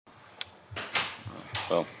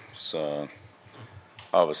Well, so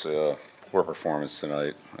obviously a poor performance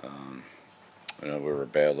tonight. We were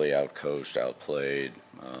badly outcoached, outplayed.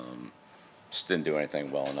 Just didn't do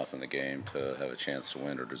anything well enough in the game to have a chance to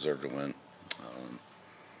win or deserve to win.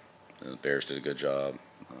 The Bears did a good job.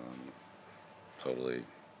 Totally,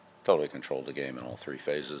 totally controlled the game in all three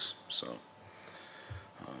phases. So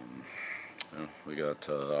we got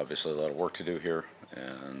obviously a lot of work to do here,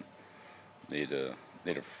 and need to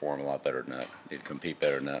perform a lot better than that. Need to compete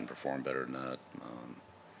better than that and perform better than that.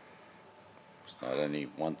 It's not any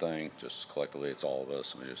one thing. Just collectively, it's all of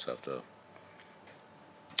us. We just have to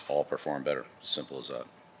all perform better. Simple as that.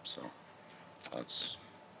 So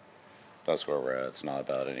that's where we're at. It's not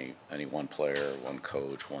about any one player, one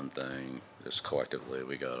coach, one thing. Just collectively,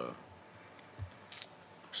 we just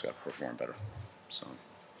gotta perform better. So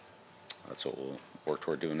that's what we'll work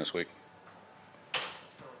toward doing this week.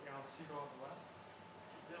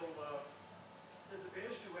 Bill, did the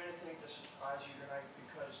Bears do anything to surprise you tonight?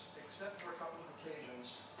 Because except for a couple of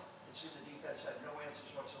occasions, it seemed the defense had no answers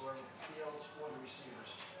whatsoever for Fields or the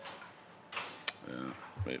receivers. Yeah,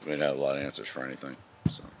 we didn't have a lot of answers for anything.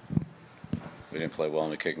 So we didn't play well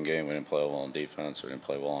in the kicking game. We didn't play well in defense. We didn't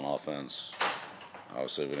play well on offense.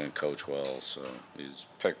 Obviously, we didn't coach well. So you just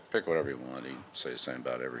pick whatever you want. You say the same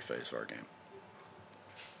about every phase of our game.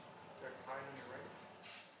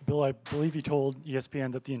 Bill, I believe you told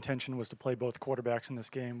ESPN that the intention was to play both quarterbacks in this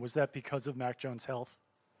game. Was that because of Mac Jones' health?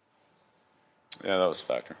 Yeah, that was a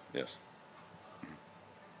factor. Yes.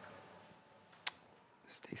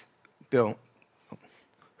 Stacy. Bill,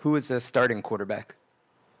 who is the starting quarterback?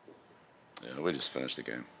 Yeah, we just finished the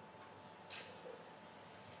game.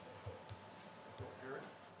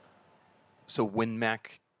 So when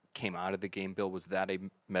Mac came out of the game, Bill, was that a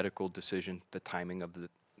medical decision, the timing of the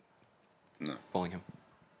No. pulling him?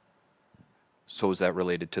 So was that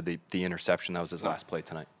related to the interception? That was his last play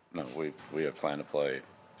tonight. No, we had planned to play.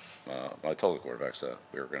 I told the quarterbacks that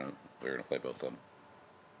we were gonna play both of them.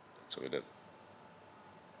 That's what we did.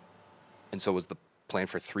 And so was the plan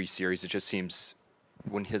for 3 series? It just seems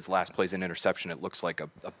when his last play's an interception, it looks like a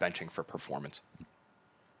benching for performance.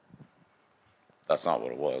 That's not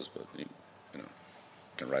what it was, but you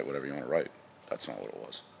can write whatever you want to write. That's not what it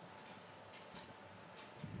was.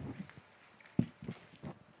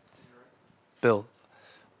 Bill,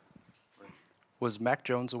 was Mac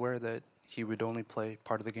Jones aware that he would only play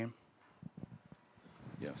part of the game?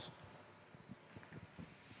 Yes.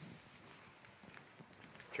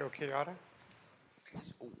 Joe Chioda?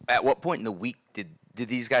 At what point in the week did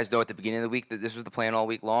these guys know at the beginning of the week that this was the plan all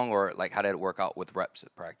week long, or like how did it work out with reps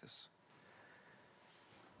at practice?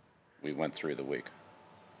 We went through the week.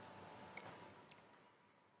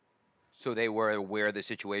 So they were aware of the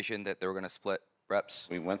situation that they were going to split reps?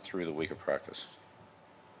 We went through the week of practice.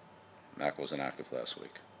 Mac was inactive last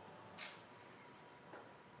week.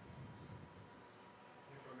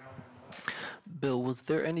 Bill, was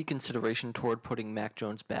there any consideration toward putting Mac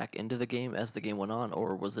Jones back into the game as the game went on,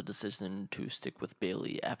 or was the decision to stick with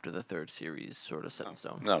Bailey after the 3rd series sort of set in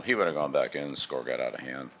stone? No, he would have gone back in. The score got out of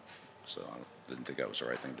hand. So I didn't think that was the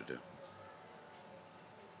right thing to do.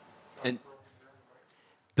 And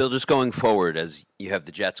Bill, just going forward, as you have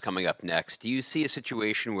the Jets coming up next, do you see a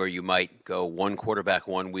situation where you might go one quarterback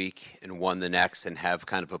one week and one the next and have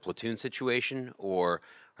kind of a platoon situation, or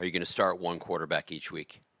are you going to start one quarterback each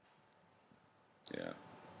week? Yeah.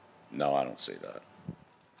 No, I don't see that.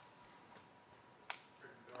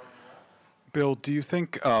 Bill, do you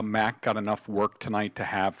think Mac got enough work tonight to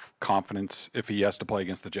have confidence if he has to play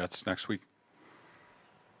against the Jets next week?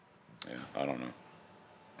 Yeah, I don't know.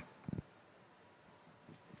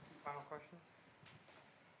 Final question?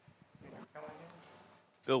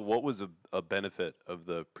 Bill, what was a benefit of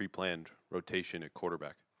the pre-planned rotation at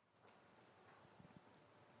quarterback?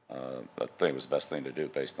 I think it was the best thing to do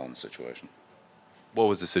based on the situation. What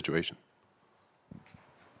was the situation?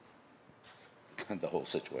 The whole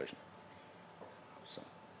situation. So.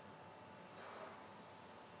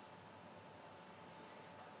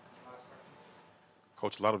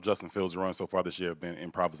 Coach, a lot of Justin Fields' runs so far this year have been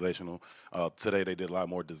improvisational. Today they did a lot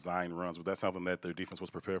more design runs. Was that something that their defense was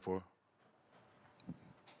prepared for?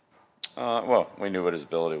 Well, we knew what his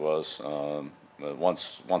ability was.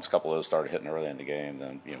 Once a couple of those started hitting early in the game,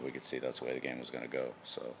 then we could see that's the way the game was going to go.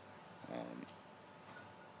 So,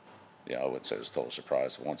 yeah, I wouldn't say it was a total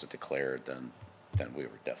surprise. Once it declared, then we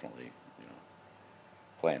were definitely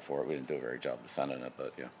playing for it. We didn't do a very good job defending it,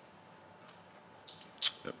 but yeah.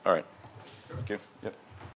 Yep. All right. Thank you. Yep.